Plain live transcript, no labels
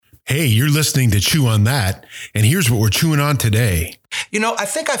Hey, you're listening to Chew on That, and here's what we're chewing on today. You know, I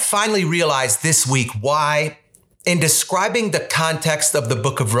think I finally realized this week why, in describing the context of the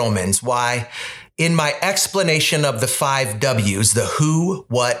book of Romans, why in my explanation of the 5 W's, the who,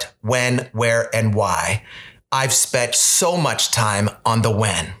 what, when, where, and why, I've spent so much time on the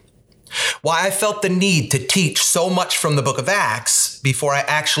when. Why I felt the need to teach so much from the book of Acts before I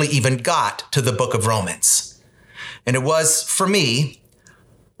actually even got to the book of Romans. And it was, for me,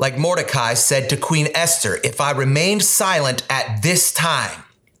 like Mordecai said to Queen Esther, if I remained silent at this time,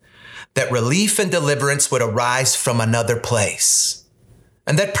 that relief and deliverance would arise from another place.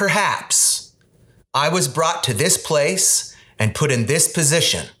 And that perhaps I was brought to this place and put in this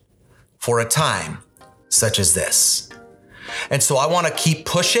position for a time such as this. And so I want to keep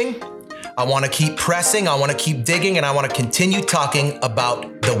pushing. I want to keep pressing. I want to keep digging, and I want to continue talking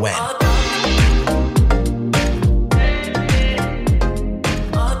about the when.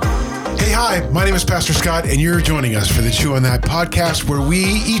 Hi, my name is Pastor Scott, and you're joining us for the Chew on That podcast, where we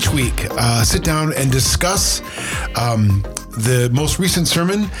each week sit down and discuss the most recent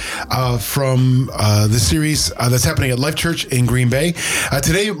sermon from the series that's happening at Life Church in Green Bay.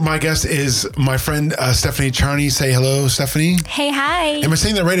 Today, my guest is my friend Stephanie Charney. Say hello, Stephanie. Hey, hi. Am I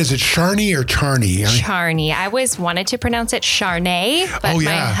saying that right? Is it Charney or Charney? Charney. I always wanted to pronounce it Charney, but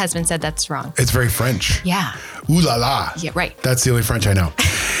my husband said that's wrong. It's very French. Yeah. Ooh la la. Yeah, right. That's the only French I know.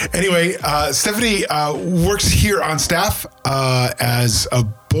 Anyway, Stephanie works here on staff as a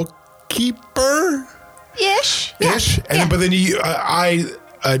bookkeeper. Ish. And, but then I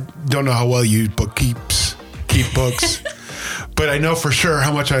don't know how well you keep books, but I know for sure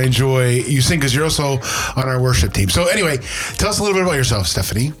how much I enjoy you sing because you're also on our worship team. So anyway, tell us a little bit about yourself,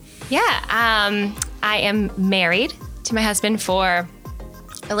 Stephanie. Yeah. I am married to my husband for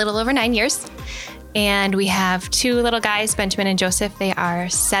a little over 9 years. And we have 2 little guys, Benjamin and Joseph. They are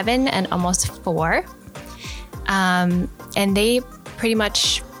 7 and almost 4. And they pretty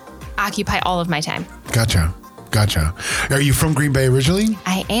much occupy all of my time. Gotcha. Are you from Green Bay originally?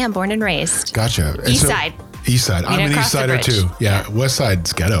 I am, born and raised. Gotcha. East side. I'm an East Sider too. Yeah. West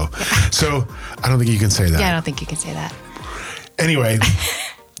Side's ghetto. Yeah. So I don't think you can say that. Yeah, I don't think you can say that. Anyway.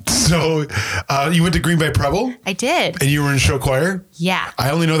 So you went to Green Bay Preble? I did. And you were in show choir? Yeah.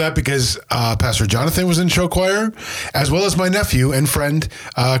 I only know that because Pastor Jonathan was in show choir, as well as my nephew and friend,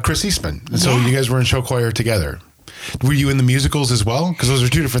 Chris Eastman. And so you guys were in show choir together. Were you in the musicals as well? Because those are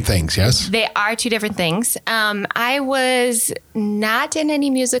 2 different things, yes? They are 2 different things. I was not in any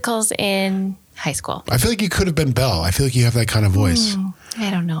musicals in high school. I feel like you could have been Belle. I feel like you have that kind of voice. I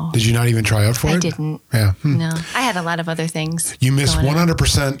don't know. Did you not even try out for it? I didn't. Yeah. No. I had a lot of other things. You miss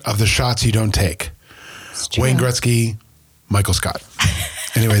 100% of the shots you don't take. It's true. Wayne Gretzky, Michael Scott.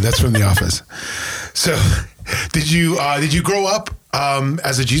 Anyway, that's from The Office. So, did you grow up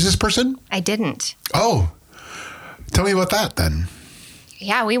as a Jesus person? I didn't. Oh, tell me about that then.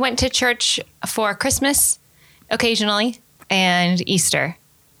 Yeah, we went to church for Christmas occasionally and Easter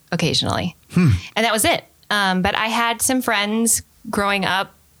occasionally. And that was it. But I had some friends growing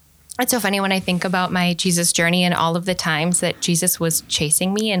up. It's so funny when I think about my Jesus journey and all of the times that Jesus was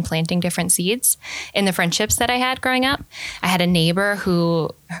chasing me and planting different seeds in the friendships that I had growing up. I had a neighbor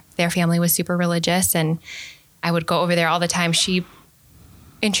who, their family was super religious, and I would go over there all the time. She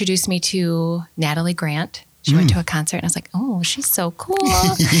introduced me to Natalie Grant. She went to a concert and I was like, oh, she's so cool.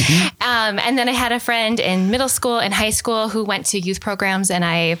 And then I had a friend in middle school and high school who went to youth programs, and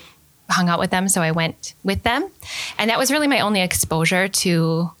I hung out with them. So I went with them. And that was really my only exposure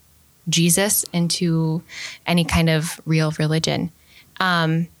to Jesus and to any kind of real religion.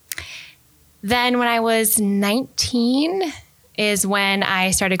 Then when I was 19 is when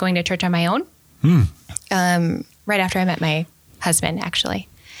I started going to church on my own. Right after I met my husband, actually.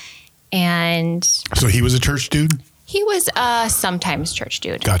 And so he was a church dude? He was a sometimes church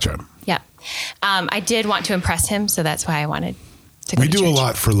dude. Gotcha. Yeah. I did want to impress him, so that's why I wanted to go to church. We do a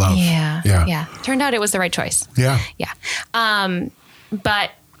lot for love. Yeah. Turned out it was the right choice. Yeah.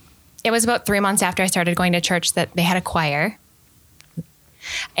 But it was about 3 months after I started going to church that they had a choir.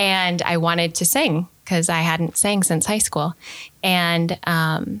 And I wanted to sing because I hadn't sang since high school. And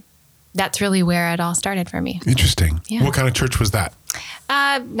that's really where it all started for me. Interesting. Yeah. What kind of church was that?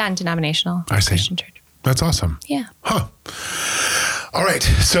 Non-denominational Christian church. That's awesome. Yeah. Huh. All right.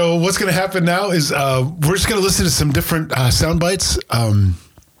 So what's going to happen now is we're just going to listen to some different sound bites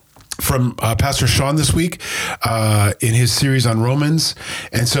from Pastor Sean this week in his series on Romans.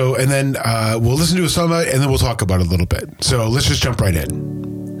 And then we'll listen to a song bite and then we'll talk about it a little bit. So let's just jump right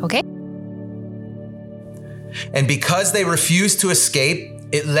in. Okay. And because they refused to escape,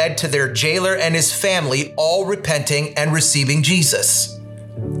 it led to their jailer and his family all repenting and receiving Jesus.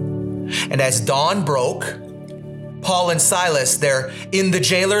 And as dawn broke, Paul and Silas, they're in the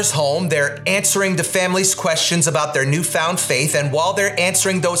jailer's home. They're answering the family's questions about their newfound faith. And while they're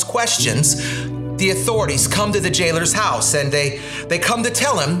answering those questions, the authorities come to the jailer's house, and they come to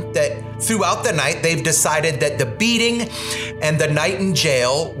tell him that throughout the night, they've decided that the beating and the night in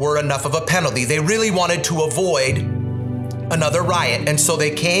jail were enough of a penalty. They really wanted to avoid another riot. And so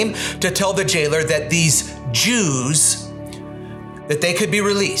they came to tell the jailer that these Jews, that they could be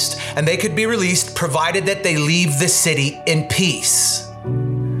released, and they could be released provided that they leave the city in peace.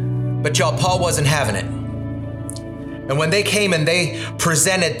 But y'all, Paul wasn't having it. And when they came and they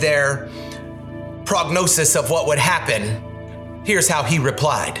presented their prognosis of what would happen, here's how he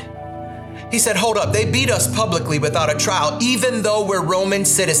replied. He said, hold up, they beat us publicly without a trial, even though we're Roman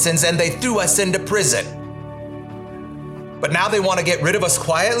citizens, and they threw us into prison. But now they want to get rid of us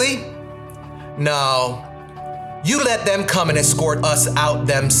quietly? No. You let them come and escort us out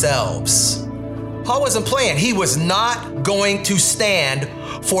themselves. Paul wasn't playing. He was not going to stand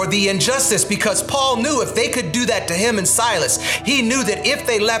for the injustice, because Paul knew if they could do that to him and Silas, he knew that if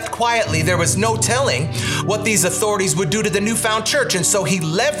they left quietly, there was no telling what these authorities would do to the newfound church. And so he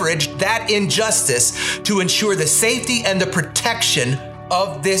leveraged that injustice to ensure the safety and the protection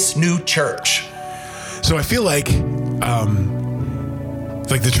of this new church. So I feel like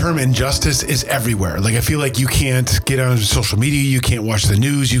the term injustice is everywhere. Like, I feel like you can't get on social media, you can't watch the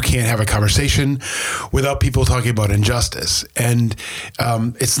news, you can't have a conversation without people talking about injustice. And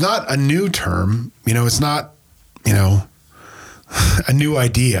it's not a new term, it's not, a new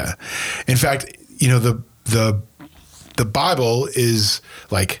idea. In fact, the Bible is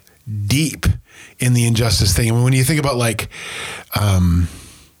like deep in the injustice thing. I mean, when you think about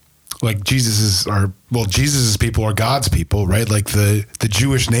Jesus's people are God's people, right? Like the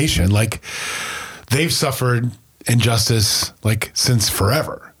Jewish nation, like they've suffered injustice like since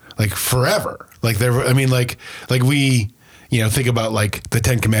forever, like we, think about like the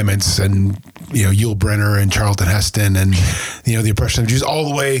 10 Commandments and, Yul Brynner and Charlton Heston and, the oppression of Jews all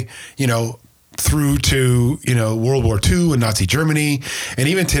the way, through to, World War II and Nazi Germany. And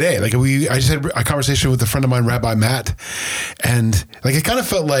even today, I just had a conversation with a friend of mine, Rabbi Matt, and it kind of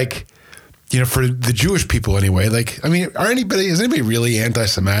felt like, for the Jewish people anyway, is anybody really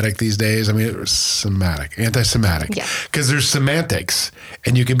anti-Semitic these days? I mean, anti-Semitic. Yeah. Because there's semantics,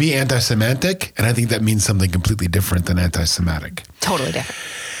 and you can be anti-Semitic, and I think that means something completely different than anti-Semitic. Totally different.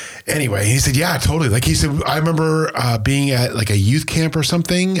 Anyway, he said, yeah, totally. Like he said, I remember being at like a youth camp or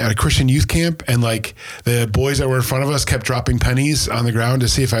something, at a Christian youth camp, and like the boys that were in front of us kept dropping pennies on the ground to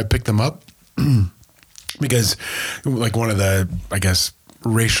see if I picked them up. Because like one of the, I guess,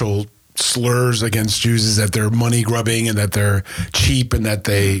 racial slurs against Jews is that they're money grubbing and that they're cheap and that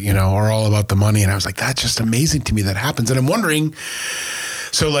they, are all about the money. And I was like, that's just amazing to me that happens. And I'm wondering,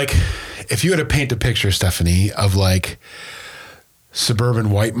 so like, if you had to paint a picture, Stephanie, of like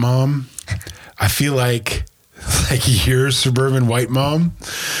suburban white mom, I feel like you're suburban white mom.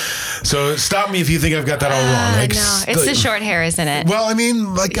 So stop me if you think I've got that all wrong. No, it's the short hair, isn't it? Well, I mean,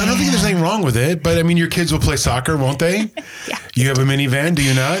 I don't think there's anything wrong with it, but I mean, your kids will play soccer, won't they? Yeah. You have a minivan, do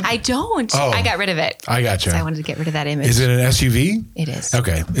you not? I don't. Oh. I got rid of it. I got you. I wanted to get rid of that image. Is it an SUV? It is.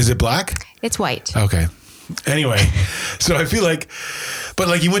 Okay. Is it black? It's white. Okay. Anyway, so I feel like, but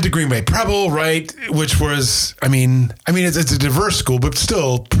like you went to Green Bay Preble, right? Which was, it's a diverse school, but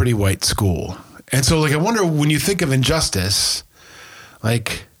still pretty white school. And so like, I wonder when you think of injustice,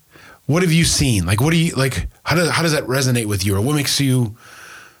 like, what have you seen? Like, what do you, like, how does that resonate with you? Or what makes you,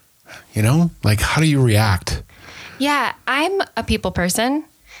 how do you react? Yeah, I'm a people person,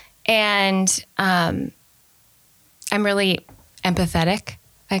 and I'm really empathetic,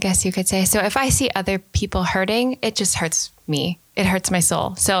 I guess you could say. So if I see other people hurting, it just hurts me. It hurts my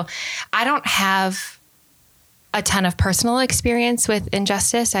soul. So I don't have a ton of personal experience with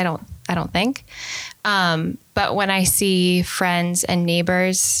injustice. I don't think. But when I see friends and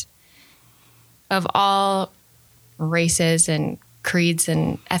neighbors of all races and creeds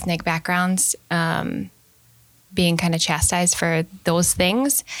and ethnic backgrounds being kind of chastised for those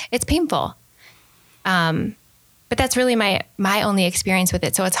things, it's painful. But that's really my only experience with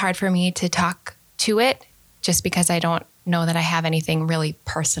it. So it's hard for me to talk to it just because I don't know that I have anything really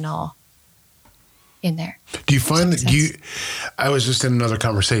personal in there. Do you find that I was just in another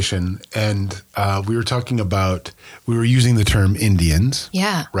conversation and we were talking about, we were using the term Indians.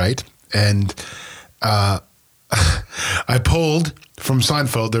 Yeah. Right. And I pulled from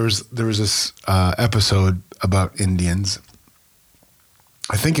Seinfeld, there was this episode about Indians.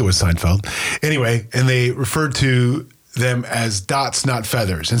 I think it was Seinfeld. Anyway, and they referred to them as dots, not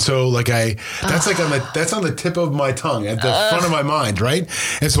feathers. And so like that's on the tip of my tongue at the front of my mind, right?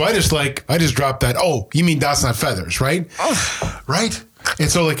 And so I just dropped that, oh, you mean dots, not feathers, right? Right?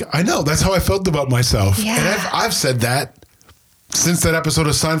 And so like, I know that's how I felt about myself. Yeah. And I've said that since that episode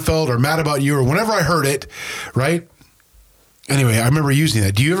of Seinfeld or Mad About You or whenever I heard it, right? Anyway, I remember using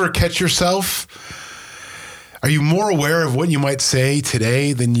that. Do you ever catch yourself? Are you more aware of what you might say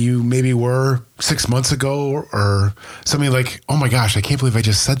today than you maybe were 6 months ago, or something like, oh my gosh, I can't believe I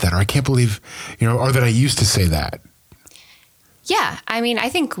just said that, or I can't believe, or that I used to say that? Yeah. I mean, I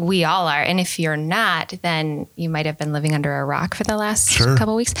think we all are. And if you're not, then you might have been living under a rock for the last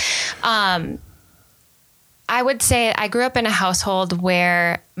couple weeks. I would say I grew up in a household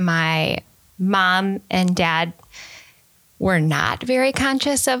where my mom and dad were not very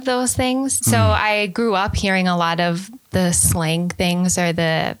conscious of those things. So I grew up hearing a lot of the slang things or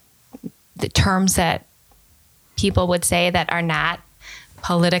the terms that people would say that are not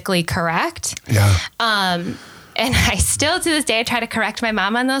politically correct. Yeah. And I still, to this day, try to correct my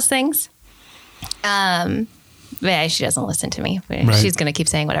mom on those things. But she doesn't listen to me. Right. She's going to keep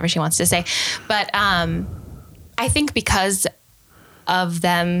saying whatever she wants to say. But I think because of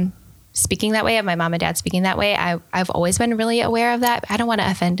them speaking that way, of my mom and dad speaking that way, I've always been really aware of that. I don't want to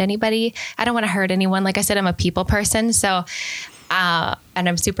offend anybody. I don't want to hurt anyone. Like I said, I'm a people person. So, and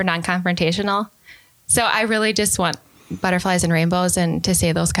I'm super non-confrontational. So I really just want butterflies and rainbows, and to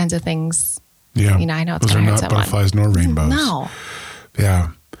say those kinds of things. Yeah. I know it's going to hurt someone. Those are not butterflies nor rainbows. No.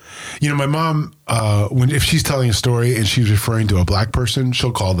 Yeah. My mom, if she's telling a story and she's referring to a black person,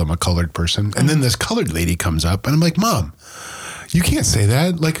 she'll call them a colored person. And then this colored lady comes up and I'm like, Mom, you can't say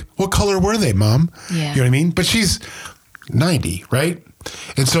that. Like, what color were they, Mom? Yeah. You know what I mean? But she's 90, right?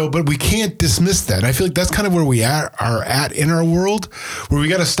 And so, but we can't dismiss that. I feel like that's kind of where we are at in our world, where we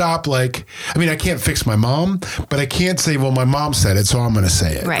got to stop. Like, I mean, I can't fix my mom, but I can't say, well, my mom said it, so I'm going to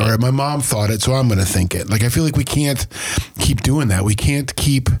say it. Right. Or my mom thought it, so I'm going to think it. Like, I feel like we can't keep doing that. We can't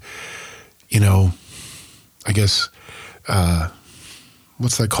keep, I guess,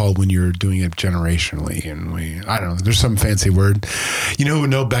 what's that called when you're doing it generationally? And I don't know, there's some fancy word. Who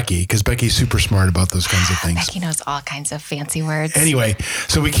know Becky, because Becky's super smart about those kinds of things. Becky knows all kinds of fancy words. Anyway,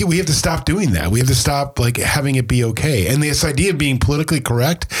 so we have to stop doing that. We have to stop having it be okay. And this idea of being politically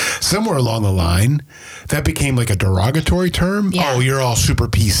correct, somewhere along the line, that became like a derogatory term. Yeah. Oh, you're all super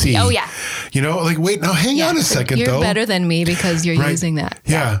PC. Oh yeah. Wait, now hang on a second you're though. You're better than me because you're using that.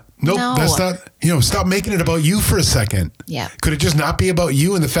 Yeah. Nope, no. That's not, stop making it about you for a second. Yeah. Could it just not be about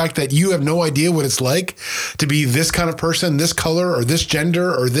you and the fact that you have no idea what it's like to be this kind of person, this color or this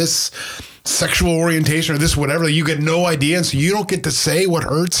gender or this sexual orientation or this whatever? You get no idea. And so you don't get to say what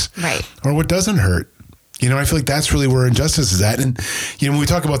hurts or what doesn't hurt. I feel like that's really where injustice is at. And, when we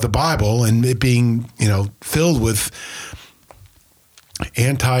talk about the Bible and it being, filled with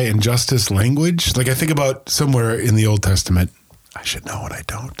anti-injustice language, like I think about somewhere in the Old Testament, I should know and I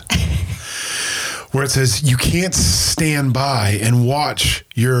don't, where it says you can't stand by and watch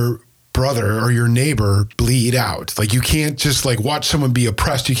your brother or your neighbor bleed out. Like you can't just watch someone be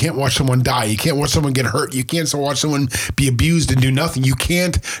oppressed. You can't watch someone die. You can't watch someone get hurt. You can't watch someone be abused and do nothing. You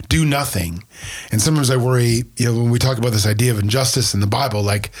can't do nothing. And sometimes I worry, when we talk about this idea of injustice in the Bible,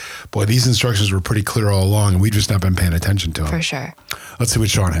 boy, these instructions were pretty clear all along and we've just not been paying attention to them. For sure. Let's see what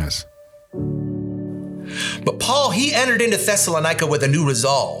Sean has. But Paul, he entered into Thessalonica with a new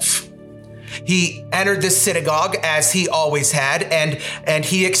resolve. He entered this synagogue as he always had, and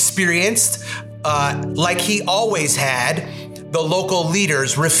he experienced, like he always had, the local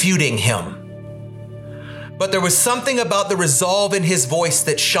leaders refuting him. But there was something about the resolve in his voice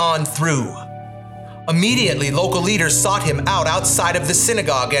that shone through. Immediately, local leaders sought him out outside of the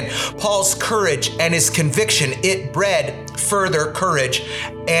synagogue, and Paul's courage and his conviction, it bred further courage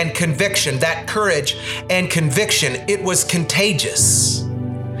and conviction. That courage and conviction, it was contagious.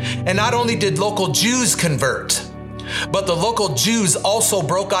 And not only did local Jews convert, but the local Jews also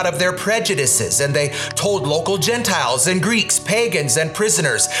broke out of their prejudices, and they told local Gentiles and Greeks, pagans and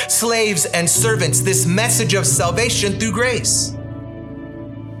prisoners, slaves and servants this message of salvation through grace.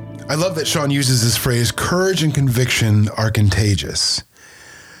 I love that Sean uses this phrase, courage and conviction are contagious.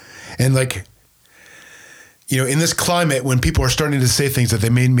 And in this climate, when people are starting to say things that they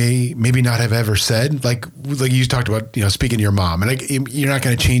maybe not have ever said, like you talked about, speaking to your mom, and you're not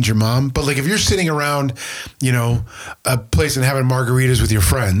going to change your mom. But if you're sitting around, a place and having margaritas with your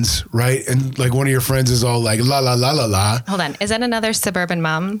friends, right? And one of your friends is all la, la, la, la, la. Hold on. Is that another suburban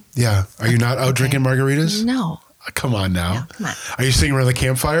mom? Yeah. Are you not out drinking margaritas? No. Come on now. No, come on. Are you sitting around the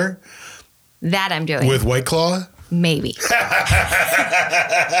campfire? That I'm doing. With White Claw? Maybe.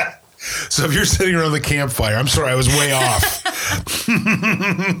 So if you're sitting around the campfire, I'm sorry, I was way off.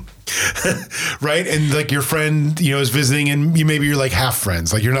 Right? And like your friend, is visiting and maybe you're like half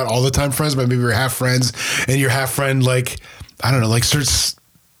friends. Like you're not all the time friends, but maybe you're half friends and your half friend, like, I don't know, like starts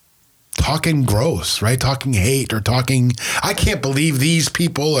talking gross, right? Talking hate or talking, I can't believe these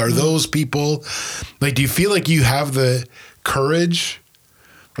people or those people. Like, do you feel like you have the courage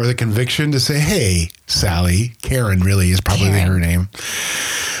or the conviction to say, hey, Sally, Karen really is probably her name.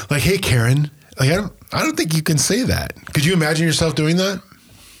 Like, hey, Karen, like, I don't think you can say that. Could you imagine yourself doing that?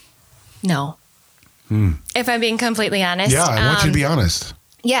 No. If I'm being completely honest. Yeah, I want you to be honest.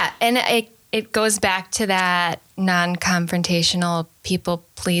 Yeah. And it goes back to that non-confrontational,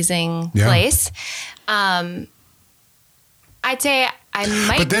 people-pleasing place. I'd say I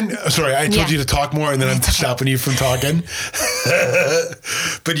might. But then, sorry, I told you to talk more and then I'm stopping you from talking.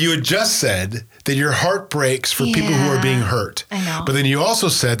 But you had just said that your heart breaks for people who are being hurt. I know. But then you also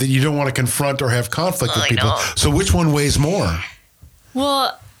said that you don't want to confront or have conflict with people. So which one weighs more?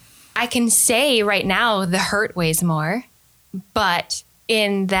 Well, I can say right now the hurt weighs more. But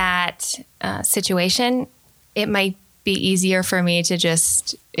in that situation, it might be easier for me to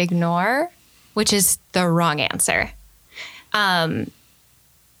just ignore, which is the wrong answer.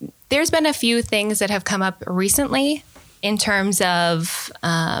 There's been a few things that have come up recently in terms of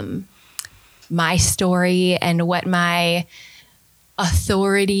my story and what my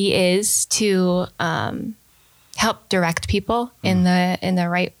authority is to help direct people in the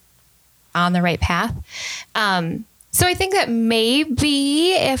right path. So I think that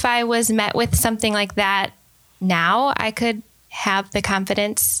maybe if I was met with something like that now, I could have the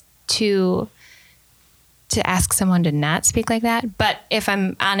confidence to ask someone to not speak like that. But if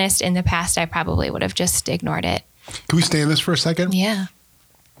I'm honest, in the past, I probably would have just ignored it. Can we stay on this for a second? Yeah.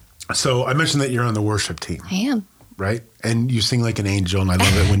 So I mentioned that you're on the worship team. I am. Right? And you sing like an angel, and I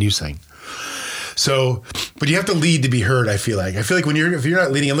love it when you sing. So, but you have to lead to be heard, I feel like. I feel like if you're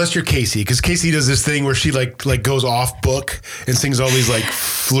not leading, unless you're Casey, because Casey does this thing where she like goes off book and sings all these like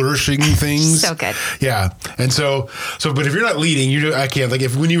flourishing things. So good. Yeah. And so, but if you're not leading, I can't. Like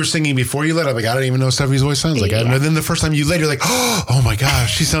when you were singing before you led, I'm like, I don't even know what Stephanie's voice sounds like. And then the first time you led, you're like, oh my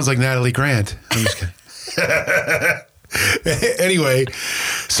gosh, she sounds like Natalie Grant. I'm just kidding. Anyway,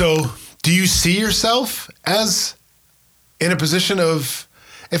 so do you see yourself as in a position of,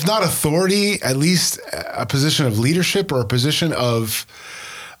 if not authority, at least a position of leadership or a position of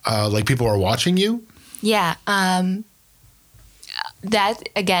like people are watching you? Yeah. That,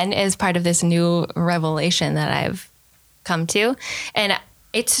 again, is part of this new revelation that I've come to. And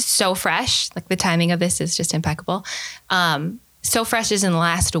it's so fresh. Like the timing of this is just impeccable. So fresh as in the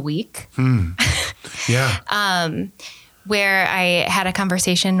last week. Yeah. Where I had a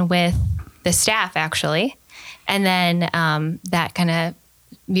conversation with the staff, actually. And then that kind of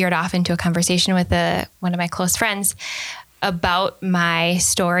veered off into a conversation with one of my close friends about my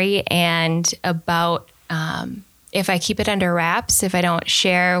story and about if I keep it under wraps, if I don't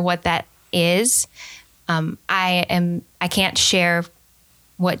share what that is, I can't share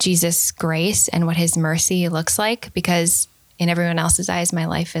what Jesus' grace and what his mercy looks like, because in everyone else's eyes, my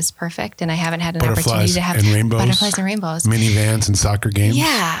life is perfect, and I haven't had an opportunity to have butterflies and rainbows, minivans and soccer games.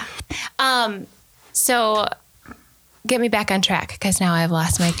 Yeah. So get me back on track, because now I've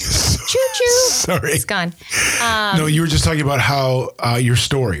lost my choo-choo. Sorry. It's gone. No, you were just talking about how your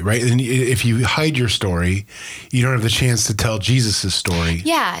story, right? And if you hide your story, you don't have the chance to tell Jesus's story.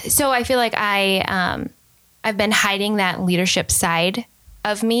 Yeah. So I feel like I've been hiding that leadership side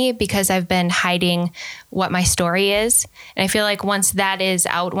of me because I've been hiding what my story is. And I feel like once that is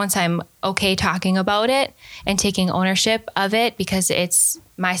out, once I'm okay talking about it and taking ownership of it, because it's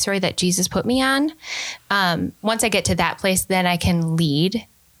my story that Jesus put me on, once I get to that place, then I can lead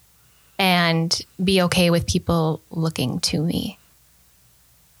and be okay with people looking to me.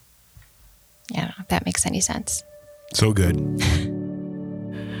 I don't know if that makes any sense. So good.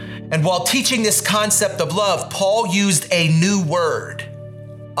 And while teaching this concept of love, Paul used a new word,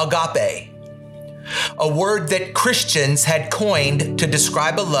 agape, a word that Christians had coined to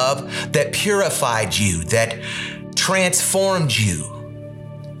describe a love that purified you, that transformed you.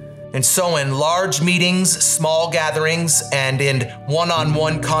 And so in large meetings, small gatherings, and in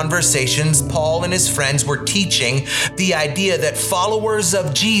one-on-one conversations, Paul and his friends were teaching the idea that followers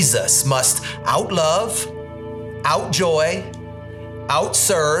of Jesus must outlove, outjoy,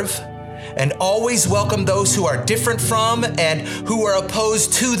 outserve, and always welcome those who are different from and who are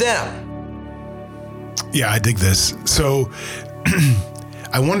opposed to them. Yeah, I dig this. So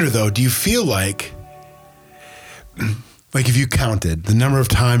I wonder, though, do you feel like like if you counted the number of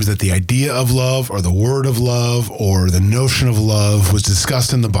times that the idea of love or the word of love or the notion of love was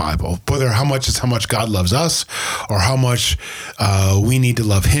discussed in the Bible, whether how much God loves us or how much we need to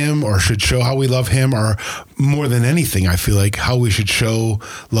love him or should show how we love him, or more than anything, I feel like how we should show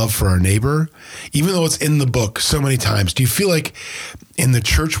love for our neighbor, even though it's in the book so many times. Do you feel like in the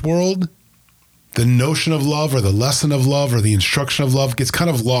church world, the notion of love or the lesson of love or the instruction of love gets kind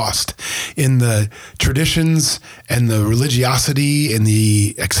of lost in the traditions and the religiosity and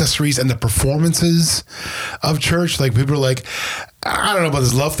the accessories and the performances of church? Like people are like, I don't know about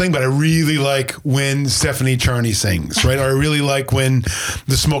this love thing, but I really like when Stephanie Charney sings, right? Or I really like when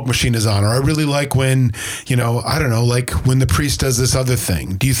the smoke machine is on, or I really like when, I don't know, like when the priest does this other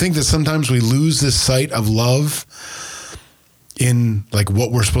thing. Do you think that sometimes we lose this sight of love in like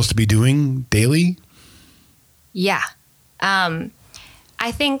what we're supposed to be doing daily? Yeah.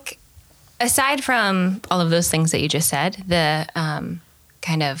 I think aside from all of those things that you just said, the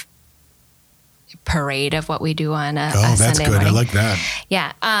kind of parade of what we do on a that's Sunday good. morning. I like that.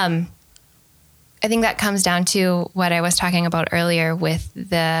 Yeah. I think that comes down to what I was talking about earlier with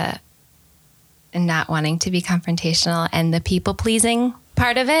the not wanting to be confrontational and the people pleasing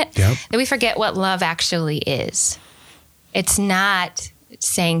part of it. Yep. That we forget what love actually is. It's not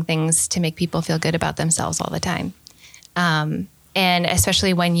saying things to make people feel good about themselves all the time. And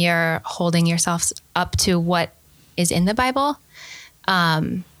especially when you're holding yourself up to what is in the Bible,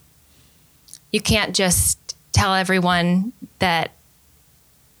 you can't just tell everyone that,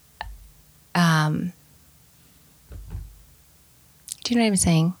 do you know what I'm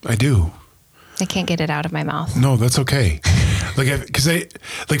saying? I do. I can't get it out of my mouth. No, that's okay.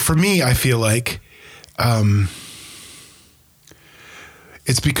 For me, I feel like,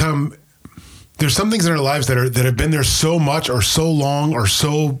 it's become, there's some things in our lives that have been there so much or so long or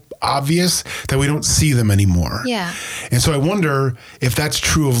so obvious that we don't see them anymore. Yeah. And so I wonder if that's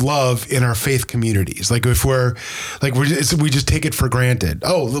true of love in our faith communities. Like if we just take it for granted.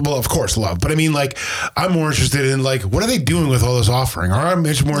 Oh, well, of course, love. But I mean, like, I'm more interested in like, what are they doing with all this offering? Or I'm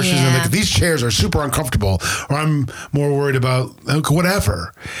much more interested in like, these chairs are super uncomfortable, or I'm more worried about like,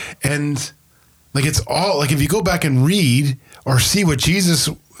 whatever. And like, it's all like, if you go back and read or see what Jesus,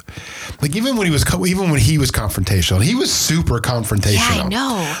 like even when he was confrontational, he was super confrontational. Yeah, I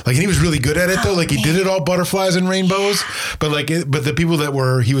know. Like, and he was really good at it though. Like he did it all butterflies and rainbows, but the people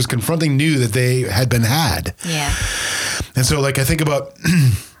that he was confronting knew that they had been had. Yeah. And so like, I think about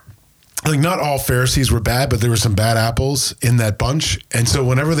like not all Pharisees were bad, but there were some bad apples in that bunch. And so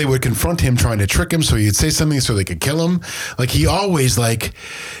whenever they would confront him, trying to trick him so he'd say something so they could kill him, like he always like,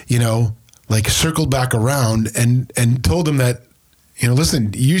 like circled back around and told them that,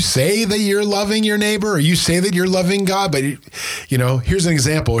 listen, you say that you're loving your neighbor or you say that you're loving God, but here's an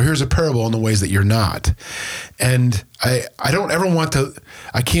example, or here's a parable in the ways that you're not. And I don't ever want to,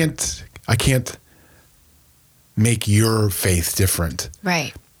 I can't make your faith different.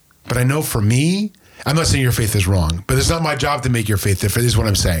 Right. But I know for me, I'm not saying your faith is wrong, but it's not my job to make your faith different, is what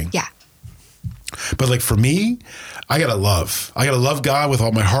I'm saying. Yeah. But like for me, I got to love God with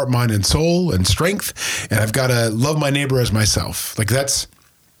all my heart, mind, and soul and strength. And I've got to love my neighbor as myself. Like that's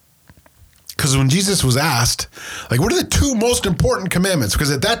because when Jesus was asked, like, what are the two most important commandments?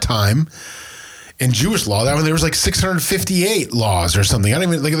 Because at that time in Jewish law, there was like 658 laws or something. I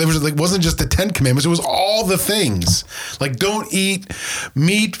don't even it wasn't just the 10 commandments. It was all the things. Like, don't eat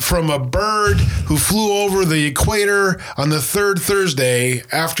meat from a bird who flew over the equator on the third Thursday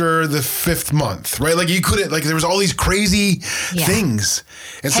after the 5th month, right? Like you couldn't, like there was all these crazy things.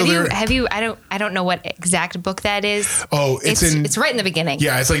 And have you, I don't know what exact book that is. Oh, it's right in the beginning.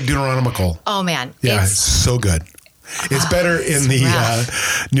 Yeah. It's like Deuteronomical. Oh man. Yeah. It's so good. It's better in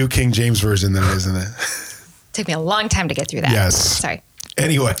the New King James Version than it is in it. Took me a long time to get through that. Yes. Sorry.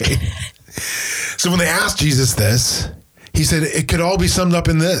 Anyway, so when they asked Jesus this, he said it could all be summed up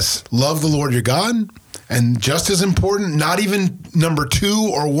in this: love the Lord your God, and just as important, not even number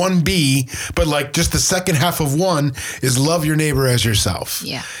 2 or 1B, but like just the second half of 1 is love your neighbor as yourself.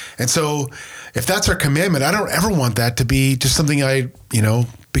 Yeah. And so if that's our commandment, I don't ever want that to be just something I,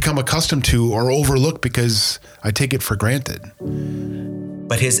 become accustomed to or overlook because I take it for granted.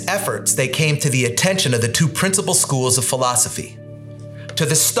 But his efforts, they came to the attention of the two principal schools of philosophy. To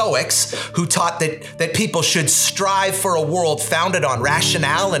the Stoics, who taught that people should strive for a world founded on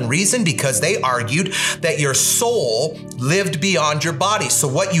rationale and reason, because they argued that your soul lived beyond your body. So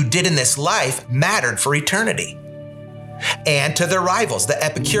what you did in this life mattered for eternity. And to their rivals, the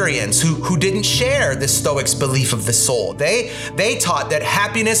Epicureans, who didn't share the Stoics' belief of the soul. They taught that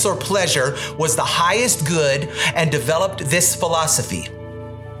happiness or pleasure was the highest good and developed this philosophy: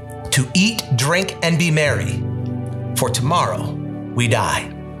 to eat, drink, and be merry, for tomorrow we die.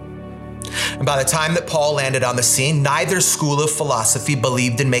 And by the time that Paul landed on the scene, neither school of philosophy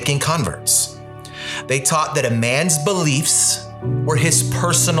believed in making converts. They taught that a man's beliefs were his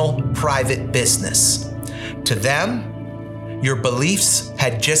personal, private business. To them, your beliefs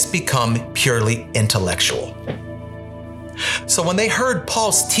had just become purely intellectual. So when they heard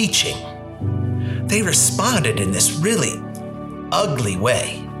Paul's teaching, they responded in this really ugly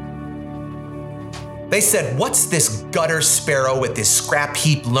way. They said, "What's this gutter sparrow with his scrap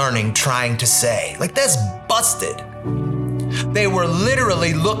heap learning trying to say? Like, that's busted." They were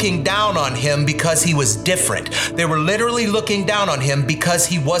literally looking down on him because he was different. They were literally looking down on him because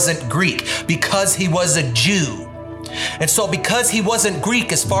he wasn't Greek, because he was a Jew. And so because he wasn't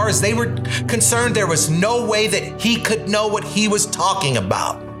Greek, as far as they were concerned, there was no way that he could know what he was talking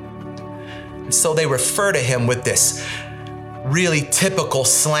about. And so they refer to him with this really typical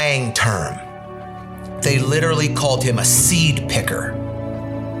slang term. They literally called him a seed picker.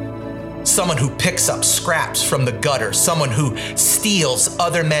 Someone who picks up scraps from the gutter, someone who steals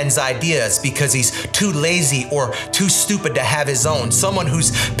other men's ideas because he's too lazy or too stupid to have his own, someone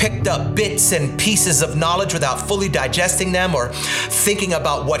who's picked up bits and pieces of knowledge without fully digesting them or thinking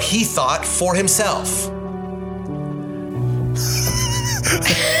about what he thought for himself.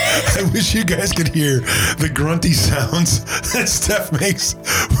 I wish you guys could hear the grunty sounds that Steph makes.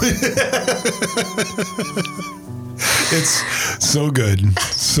 It's so good.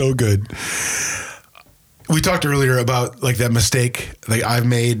 So good. We talked earlier about like that mistake like I've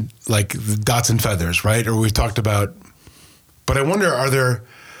made, like the dots and feathers, right? Or we've talked about, but I wonder, are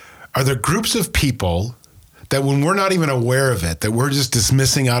there groups of people that when we're not even aware of it, that we're just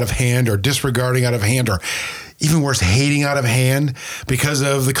dismissing out of hand or disregarding out of hand or even worse, hating out of hand because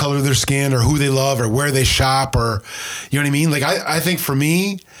of the color of their skin or who they love or where they shop or, you know what I mean? Like I think for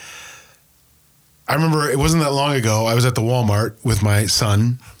me, I remember it wasn't that long ago, I was at the Walmart with my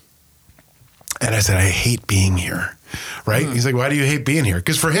son and I said, I hate being here, right? He's like, why do you hate being here?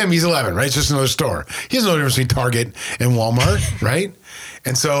 Because for him, he's 11, right? It's just another store. He doesn't know the difference between Target and Walmart, right?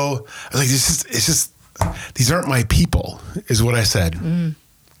 And so I was like, it's just, these aren't my people, is what I said.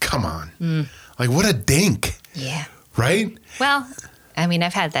 Come on. Like, what a dink. Yeah. Right? Well, I mean,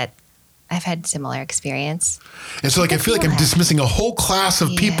 I've had similar experience. And so like, I feel like I'm dismissing a whole class of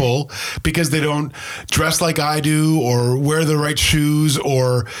people because they don't dress like I do or wear the right shoes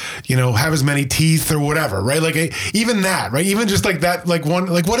or, you know, have as many teeth or whatever, right? Like even that, right? Even just like that, like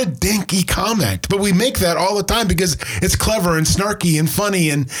what a dinky comment. But we make that all the time because it's clever and snarky and funny.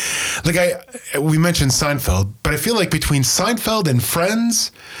 And like we mentioned Seinfeld, but I feel like between Seinfeld and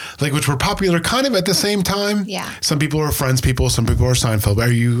Friends, like which were popular kind of at the same time. Yeah. Some people are Friends people, some people are Seinfeld. Are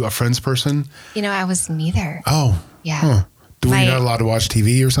you a Friends person? You know, I was neither. Oh. Yeah. Huh. Do we not allowed to watch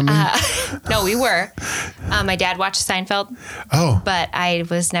TV or something? No, we were. My dad watched Seinfeld. Oh. But I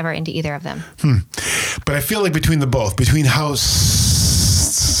was never into either of them. But I feel like between how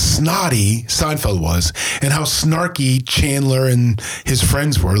snotty Seinfeld was and how snarky Chandler and his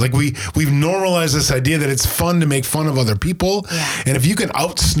friends were, like we've normalized this idea that it's fun to make fun of other people. Yeah. And if you can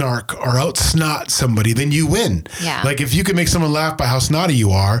out-snark or out-snot somebody, then you win. Yeah. Like if you can make someone laugh by how snotty you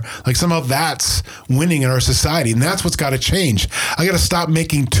are, like somehow that's winning in our society. And that's what's got to change. I got to stop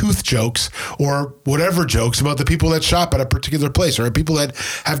making tooth jokes or whatever jokes about the people that shop at a particular place or people that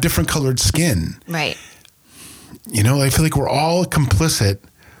have different colored skin. Right. You know, I feel like we're all complicit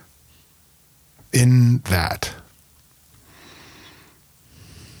in that.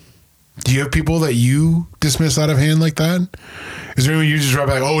 Do you have people that you dismiss out of hand like that? Is there anyone you just drop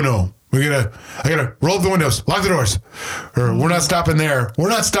back? Oh no, I gotta roll up the windows, lock the doors, or we're not stopping there. We're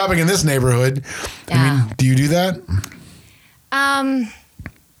not stopping in this neighborhood. Yeah. I mean, do you do that? Gosh.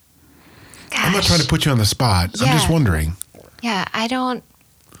 I'm not trying to put you on the spot. Yeah. I'm just wondering. Yeah, I don't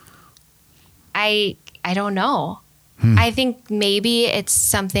know. I think maybe it's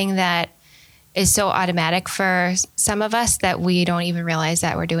something that is so automatic for some of us that we don't even realize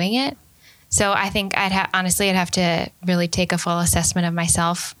that we're doing it. So I think I'd have to really take a full assessment of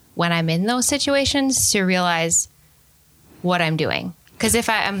myself when I'm in those situations to realize what I'm doing. Because if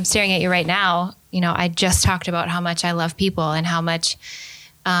I'm staring at you right now, you know, I just talked about how much I love people and how much,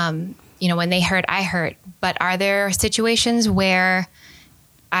 you know, when they hurt, I hurt. But are there situations where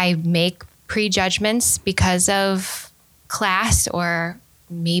I make prejudgments because of class or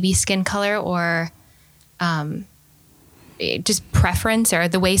maybe skin color or just preference or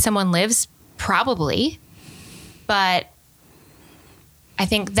the way someone lives? Probably. But I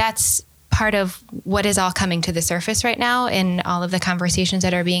think that's part of what is all coming to the surface right now in all of the conversations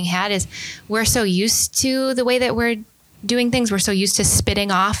that are being had is we're so used to the way that we're doing things. We're so used to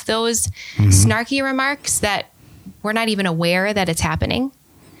spitting off those snarky remarks that we're not even aware that it's happening.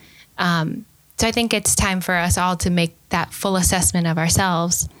 So I think it's time for us all to make that full assessment of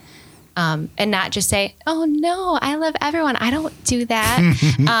ourselves, and not just say, oh no, I love everyone. I don't do that.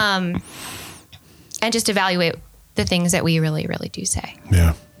 And just evaluate the things that we really, really do say.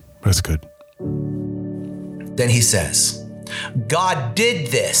 Yeah, that's good. Then he says, God did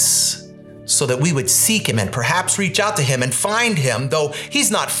this so that we would seek him and perhaps reach out to him and find him, though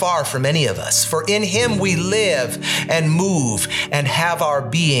he's not far from any of us. For in him we live and move and have our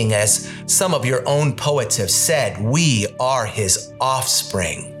being, as some of your own poets have said, we are his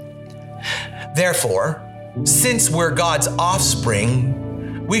offspring. Therefore, since we're God's offspring,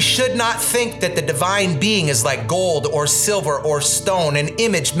 we should not think that the divine being is like gold or silver or stone, an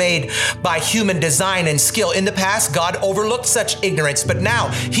image made by human design and skill. In the past, God overlooked such ignorance, but now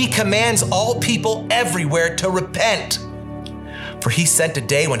he commands all people everywhere to repent. For he sent a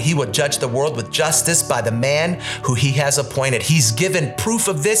day when he will judge the world with justice by the man who he has appointed. He's given proof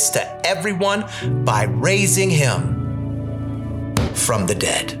of this to everyone by raising him from the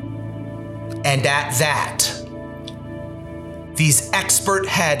dead. And at that, these experts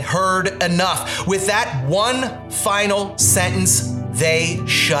had heard enough. With that one final sentence, they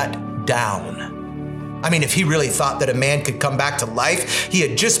shut down. I mean, if he really thought that a man could come back to life, he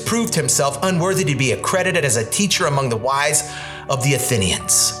had just proved himself unworthy to be accredited as a teacher among the wise of the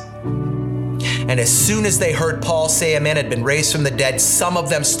Athenians. And as soon as they heard Paul say a man had been raised from the dead, some of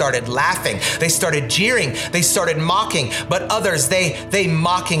them started laughing. They started jeering. They started mocking. But others, they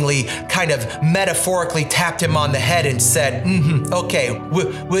mockingly, kind of metaphorically tapped him on the head and said, okay,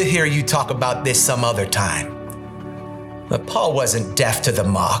 we'll hear you talk about this some other time. But Paul wasn't deaf to the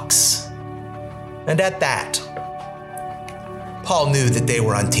mocks. And at that, Paul knew that they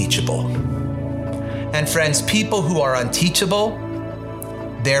were unteachable. And friends, people who are unteachable,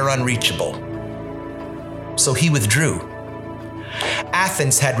 they're unreachable. So he withdrew.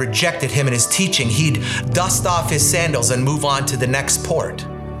 Athens had rejected him and his teaching. He'd dust off his sandals and move on to the next port.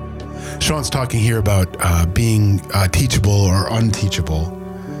 Sean's talking here about being teachable or unteachable.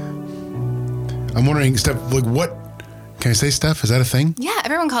 I'm wondering, Steph, like what, can I say Steph? Is that a thing? Yeah,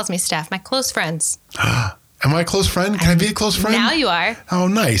 everyone calls me Steph, my close friends. Am I a close friend? Can I be a close friend? Now you are. Oh,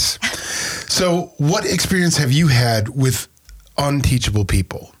 nice. So what experience have you had with unteachable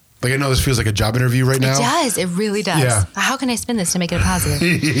people? Like, I know this feels like a job interview right now. It does. It really does. Yeah. How can I spin this to make it a positive?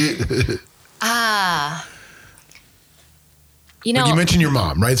 You know, like you mentioned your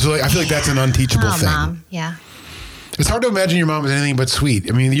mom, right? So like, I feel like that's an unteachable thing. Mom. Yeah. It's hard to imagine your mom as anything but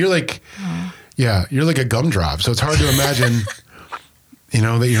sweet. I mean, you're like, you're like a gumdrop. So it's hard to imagine, you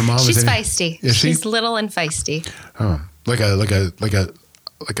know, that your mom She's is feisty. Is she? She's little and feisty. Oh, like a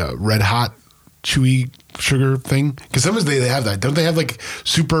red hot chewy sugar thing. Because sometimes they have that. Don't they have like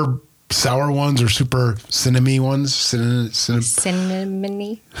super sour ones or super cinnamony ones?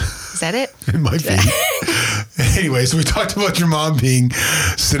 Cinnamony? Is that it? It might be. Anyway, so we talked about your mom being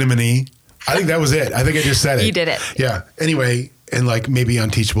cinnamony. I think that was it. I think I just said it. You did it. Yeah. Anyway, and like maybe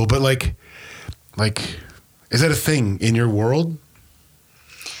unteachable, but like, is that a thing in your world?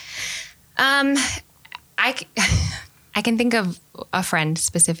 I can think of a friend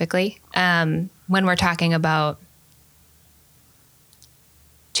specifically when we're talking about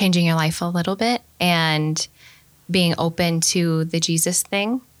changing your life a little bit and being open to the Jesus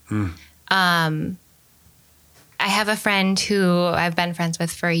thing. I have a friend who I've been friends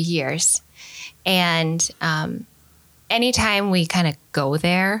with for years. And anytime we kind of go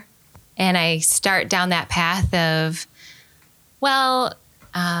there and I start down that path of,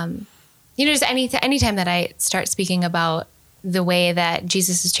 just anytime that I start speaking about the way that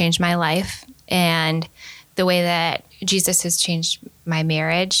Jesus has changed my life and the way that Jesus has changed my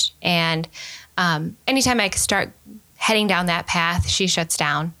marriage, and anytime I start heading down that path, she shuts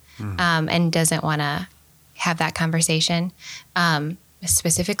down and doesn't want to have that conversation.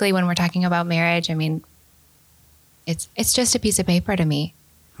 Specifically when we're talking about marriage, I mean, it's just a piece of paper to me,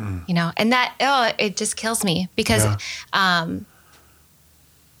 you know, and that, it just kills me because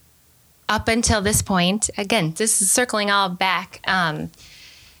up until this point, again, this is circling all back. I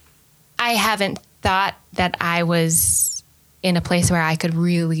haven't thought that I was in a place where I could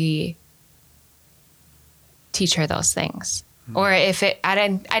really teach her those things, or I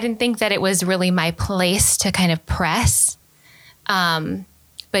didn't think that it was really my place to kind of press.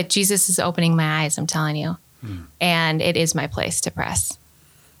 But Jesus is opening my eyes, I'm telling you, and it is my place to press.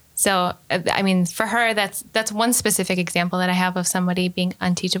 So, I mean, for her, that's one specific example that I have of somebody being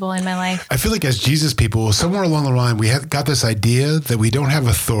unteachable in my life. I feel like as Jesus people, somewhere along the line, we have got this idea that we don't have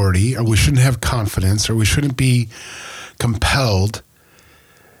authority, or we shouldn't have confidence, or we shouldn't be compelled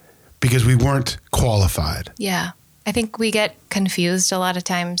because we weren't qualified. Yeah. I think we get confused a lot of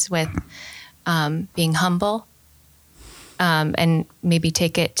times with being humble and maybe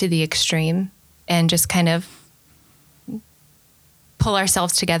take it to the extreme and just kind of pull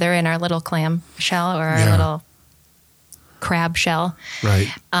ourselves together in our little clam shell or our little crab shell.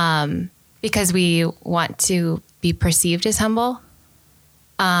 Right. Because we want to be perceived as humble.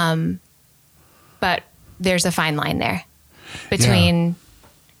 But there's a fine line there between,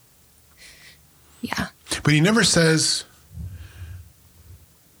 But he never says,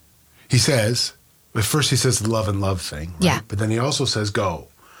 but first he says the love and love thing. Right? Yeah. But then he also says go.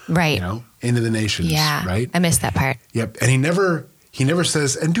 Right. You know, into the nations. Yeah. Right. I missed that part. Yep. And he never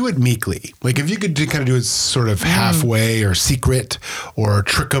says, and do it meekly. Like if you could kind of do it sort of halfway or secret or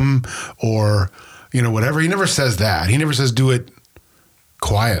trick him or, whatever. He never says that. He never says do it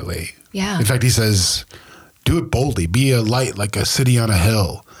quietly. Yeah. In fact, he says, do it boldly. Be a light like a city on a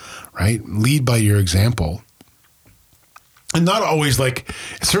hill, right? Lead by your example. And not always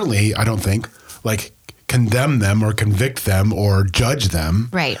certainly, I don't think, condemn them or convict them or judge them.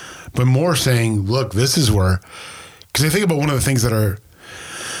 Right. But more saying, look, this is where, because I think about one of the things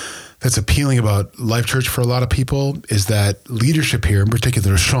that's appealing about Life Church for a lot of people is that leadership here, in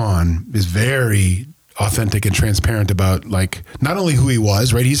particular Sean, is very authentic and transparent about not only who he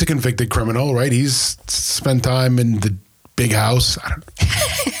was, right? He's a convicted criminal, right? He's spent time in the big house. I don't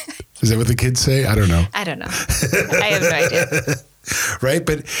Is that what the kids say? I don't know. I don't know. I have no idea. Right.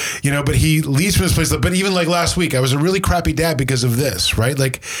 But, but he leaves from this place. But even last week, I was a really crappy dad because of this, right?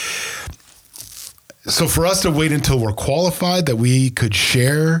 So for us to wait until we're qualified that we could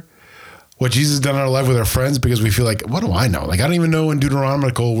share what Jesus has done in our life with our friends because we feel what do I know? I don't even know in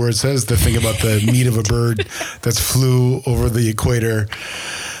Deuteronomical where it says the thing about the meat of a bird that's flew over the equator.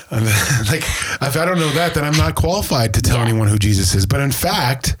 And if I don't know that, then I'm not qualified to tell anyone who Jesus is. But in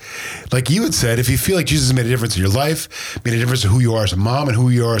fact, like you had said, if you feel like Jesus has made a difference in your life, made a difference in who you are as a mom and who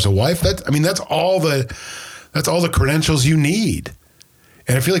you are as a wife, that's all the credentials you need.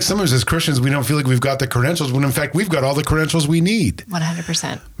 And I feel like sometimes as Christians, we don't feel like we've got the credentials when in fact we've got all the credentials we need.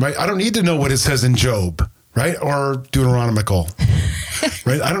 100%. Right? I don't need to know what it says in Job, right? Or Deuteronomical,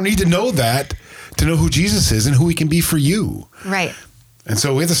 right? I don't need to know that to know who Jesus is and who he can be for you. Right. And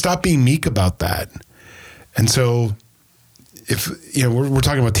so we have to stop being meek about that. And so if, we're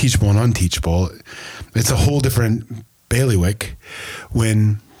talking about teachable and unteachable, it's a whole different bailiwick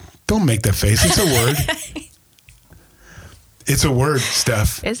when, don't make that face, it's a word. It's a word,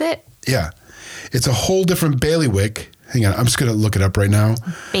 Steph. Is it? Yeah. It's a whole different bailiwick. Hang on, I'm just going to look it up right now.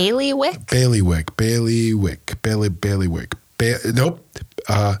 Bailiwick? Bailiwick. Nope.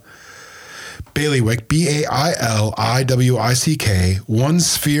 Bailiwick, BAILIWICK, one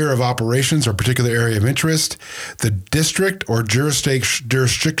sphere of operations or particular area of interest, the district or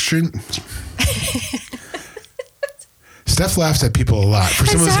jurisdiction. Steph laughs at people a lot. For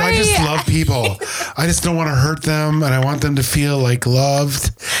some reason, I just love people. I just don't want to hurt them, and I want them to feel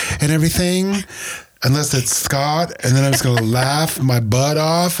loved and everything, unless it's Scott, and then I'm just going to laugh my butt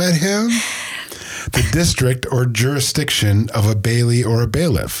off at him. The district or jurisdiction of a bailey or a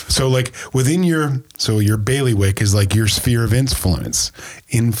bailiff. So within your bailiwick is your sphere of influence.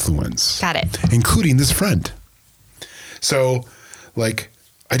 Got it. Including this friend. So I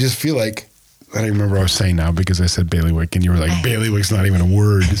just feel I don't remember what I was saying now because I said bailiwick and you were bailiwick's not even a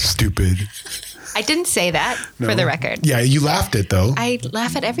word. It's stupid. I didn't say that for the record. Yeah, you laughed it though. I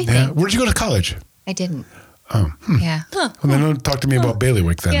laugh at everything. Yeah. Where'd you go to college? I didn't. Oh. Yeah. Well, then don't talk to me about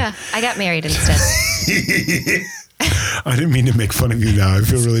bailiwick then. Yeah, I got married instead. I didn't mean to make fun of you now. I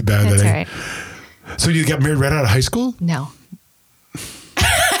feel really bad. That's all right. So you got married right out of high school? No.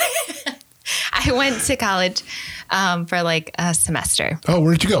 I went to college for a semester. Oh,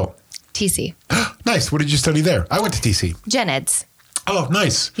 where did you go? TC. Nice. What did you study there? I went to TC. Gen Eds. Oh,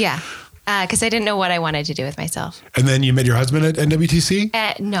 nice. Yeah. Because I didn't know what I wanted to do with myself. And then you met your husband at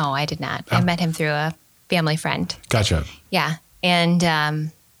NWTC? No, I did not. I met him through a family friend. Gotcha. Yeah. And I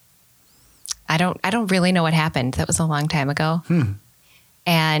don't really know what happened. That was a long time ago.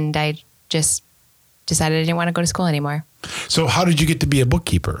 And I just decided I didn't want to go to school anymore. So how did you get to be a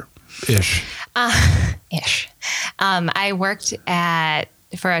bookkeeper-ish? I worked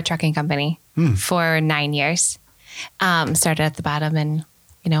for a trucking company for 9 years. Started at the bottom and,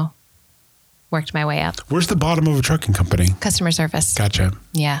 worked my way up. Where's the bottom of a trucking company? Customer service. Gotcha.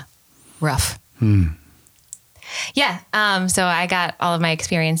 Yeah. Rough. Yeah. So I got all of my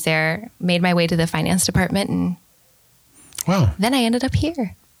experience there, made my way to the finance department, and wow. Then I ended up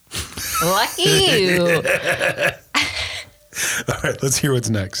here. Lucky you. All right, let's hear what's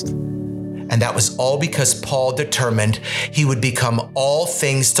next. And that was all because Paul determined he would become all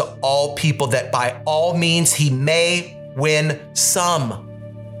things to all people, that by all means he may win some.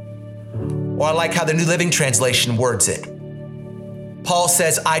 Or I like how the New Living Translation words it. Paul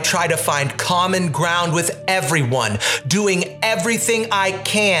says, I try to find common ground with everyone, doing everything I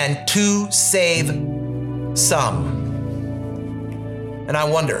can to save some. And I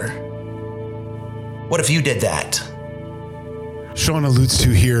wonder, what if you did that? Sean alludes to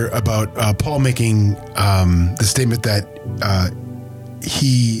here about Paul making the statement that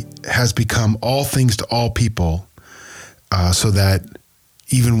he has become all things to all people so that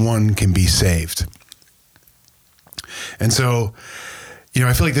even one can be saved. And so,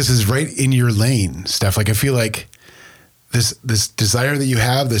 I feel like this is right in your lane, Steph. Like, I feel like this desire that you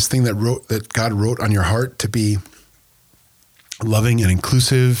have, this thing that God wrote on your heart to be loving and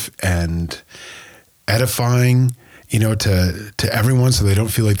inclusive and edifying, to everyone, so they don't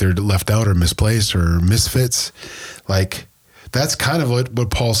feel like they're left out or misplaced or misfits. Like, that's kind of what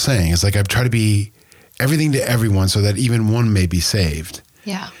Paul's saying. It's like, I've tried to be everything to everyone so that even one may be saved.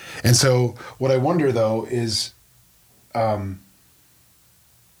 Yeah. And so what I wonder, though, is,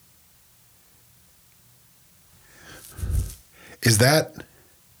 is that,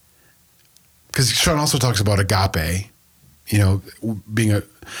 because Sean also talks about agape, being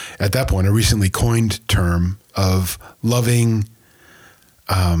at that point, a recently coined term of loving,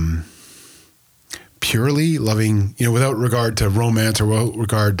 purely loving, without regard to romance or without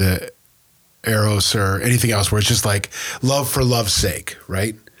regard to eros or anything else, where it's just like love for love's sake,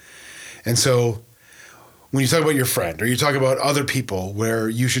 right? And so when you talk about your friend or you talk about other people where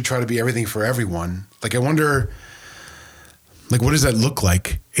you should try to be everything for everyone, like, I wonder, like, what does that look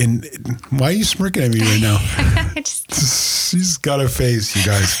like? And why are you smirking at me right now? She's got a face, you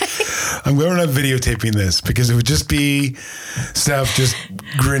guys. We're not videotaping this because it would just be Steph just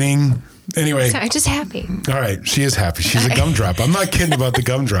grinning. Anyway. So I'm just happy. All right. She is happy. She's a gumdrop. I'm not kidding about the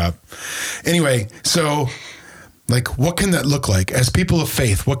gumdrop. Anyway, so, like, what can that look like? As people of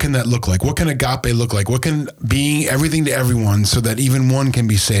faith, what can that look like? What can agape look like? What can being everything to everyone so that even one can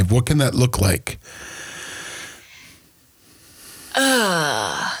be saved? What can that look like?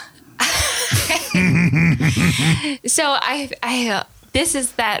 So I this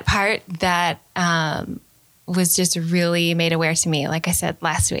is that part that was just really made aware to me, like I said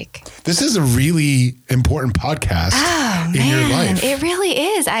last week. This is a really important podcast in your life. It really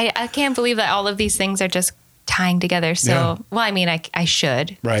is. I can't believe that all of these things are just tying together. So, Yeah. well, I mean, I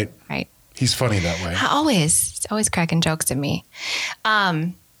should. Right. Right. He's funny that way. He's always cracking jokes at me.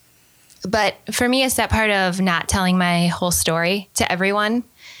 But for me, it's that part of not telling my whole story to everyone.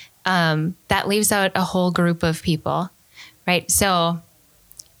 That leaves out a whole group of people, right? So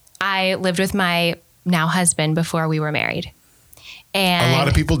I lived with my now husband before we were married. And a lot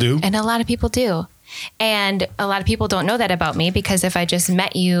of people do. And a lot of people do. And a lot of people don't know that about me, because if I just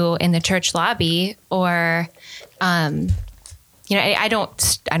met you in the church lobby or, I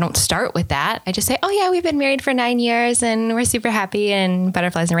don't start with that. I just say, oh yeah, we've been married for 9 years and we're super happy and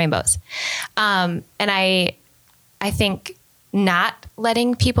butterflies and rainbows. And I think not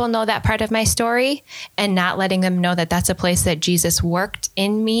letting people know that part of my story and not letting them know that that's a place that Jesus worked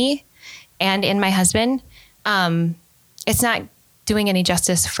in me and in my husband, it's not doing any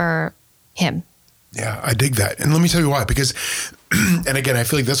justice for him. Yeah, I dig that. And let me tell you why. Because, and again, I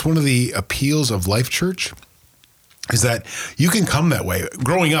feel like that's one of the appeals of Life Church, is that you can come that way.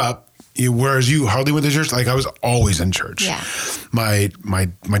 Growing up, whereas you hardly went to church, like I was always in church. Yeah. My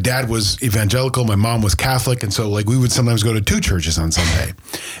dad was evangelical, my mom was Catholic, and so like we would sometimes go to 2 churches on Sunday.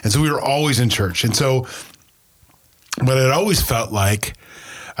 And so we were always in church. And so, but it always felt like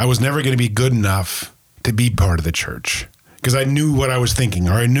I was never going to be good enough to be part of the church, because I knew what I was thinking,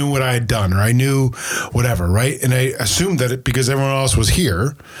 or I knew what I had done, or I knew whatever, right? And I assumed that because everyone else was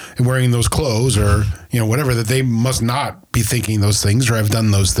here and wearing those clothes or, whatever, that they must not be thinking those things or have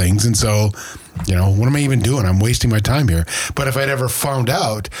done those things. And so, what am I even doing? I'm wasting my time here. But if I'd ever found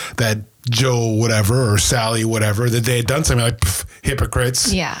out that Joe whatever or Sally whatever, that they had done something, like,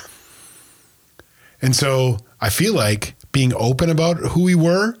 hypocrites. Yeah. And so I feel like being open about who we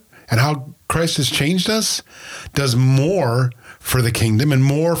were and how Christ has changed us does more for the kingdom and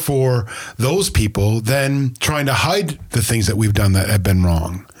more for those people than trying to hide the things that we've done that have been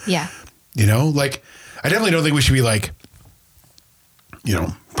wrong. Yeah. Like, I definitely don't think we should be like,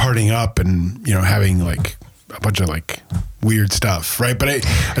 partying up and, having like a bunch of like weird stuff, right? But I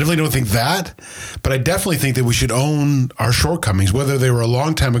definitely don't think that, but I definitely think that we should own our shortcomings, whether they were a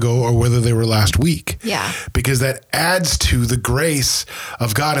long time ago or whether they were last week. Yeah. Because that adds to the grace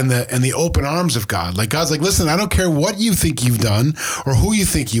of God and the open arms of God. Like God's like, listen, I don't care what you think you've done or who you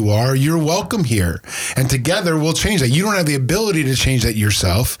think you are, you're welcome here. And together we'll change that. You don't have the ability to change that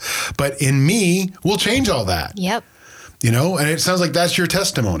yourself, but in me, we'll change all that. Yep. And it sounds like that's your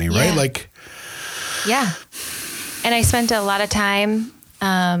testimony, right? Yeah. Like, yeah. And I spent a lot of time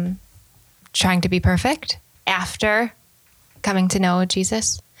trying to be perfect after coming to know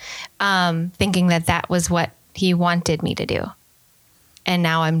Jesus, thinking that was what he wanted me to do. And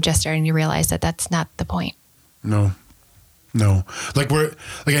now I'm just starting to realize that that's not the point. No. Like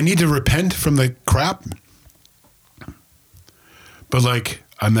I need to repent from the crap, but like,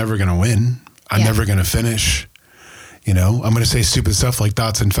 I'm never going to win. I'm never going to finish. I'm going to say stupid stuff like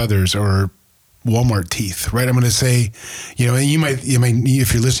dots and feathers or Walmart teeth, right? I'm going to say, and you might,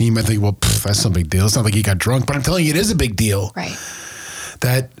 if you're listening, you might think, well, that's no big deal. It's not like he got drunk, but I'm telling you, it is a big deal. Right.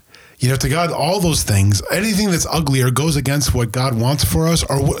 That, to God, all those things, anything that's ugly or goes against what God wants for us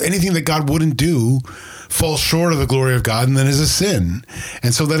or anything that God wouldn't do falls short of the glory of God and then is a sin.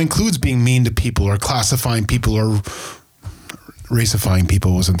 And so that includes being mean to people or classifying people or racifying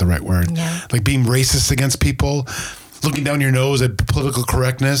people wasn't the right word. Yeah. Like being racist against people. Looking down your nose at political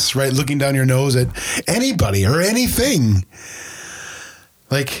correctness, right? Looking down your nose at anybody or anything.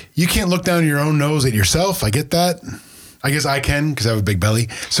 Like, you can't look down your own nose at yourself. I get that. I guess I can because I have a big belly.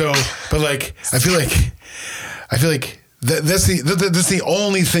 So, but like, I feel like that's the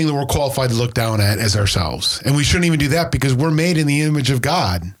only thing that we're qualified to look down at as ourselves. And we shouldn't even do that because we're made in the image of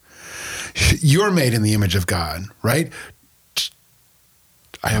God. You're made in the image of God, right?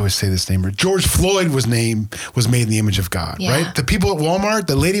 I always say this name. George Floyd was made in the image of God, right? The people at Walmart,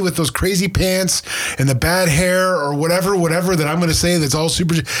 the lady with those crazy pants and the bad hair or whatever that I'm going to say that's all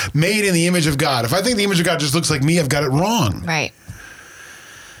super made in the image of God. If I think the image of God just looks like me, I've got it wrong. Right.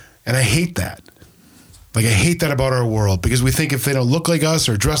 And I hate that. Like, I hate that about our world because we think if they don't look like us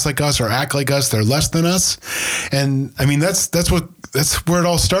or dress like us or act like us, they're less than us. And I mean, that's where it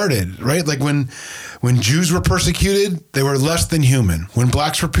all started, right? Like when Jews were persecuted, they were less than human. When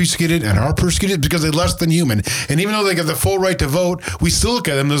blacks were persecuted and are persecuted because they're less than human. And even though they have the full right to vote, we still look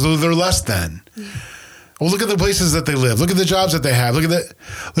at them as though they're less than. Yeah. Well, look at the places that they live. Look at the jobs that they have. Look at that.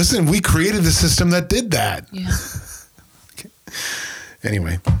 Listen, we created the system that did that. Yeah. Okay.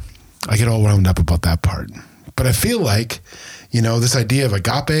 Anyway, I get all wound up about that part. But I feel like, this idea of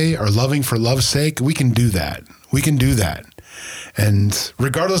agape or loving for love's sake, we can do that. We can do that. And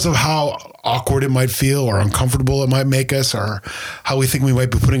regardless of how awkward it might feel or uncomfortable it might make us or how we think we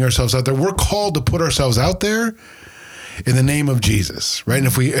might be putting ourselves out there, we're called to put ourselves out there in the name of Jesus, right? And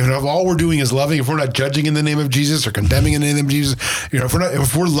if all we're doing is loving, if we're not judging in the name of Jesus or condemning in the name of Jesus,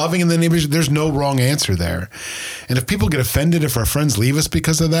 if we're loving in the name of Jesus, there's no wrong answer there. And if people get offended, if our friends leave us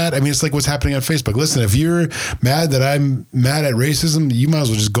because of that, I mean, it's like what's happening on Facebook. Listen, if you're mad that I'm mad at racism, you might as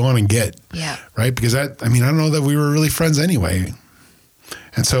well just go on and get, right? Because I don't know that we were really friends anyway.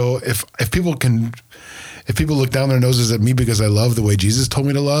 And so if people look down their noses at me because I love the way Jesus told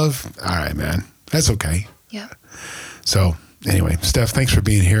me to love, all right, man, that's okay. Yeah. So anyway, Steph, thanks for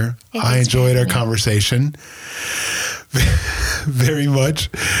being here. I enjoyed our conversation very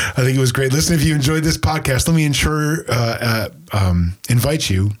much. I think it was great. Listen, if you enjoyed this podcast, let me invite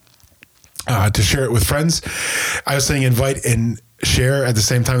you to share it with friends. I was saying invite and share at the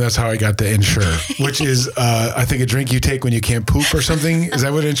same time. That's how I got to Ensure, which is, I think, a drink you take when you can't poop or something. Is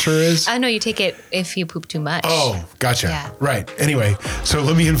that what Ensure is? No, you take it if you poop too much. Oh, gotcha. Yeah. Right. Anyway, so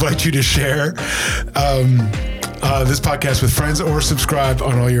let me invite you to share this podcast with friends or subscribe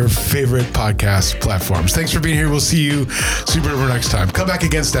on all your favorite podcast platforms. Thanks for being here. We'll see you super next time. Come back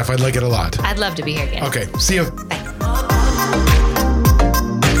again, Steph. I'd like it a lot. I'd love to be here again. Okay. See you. Bye.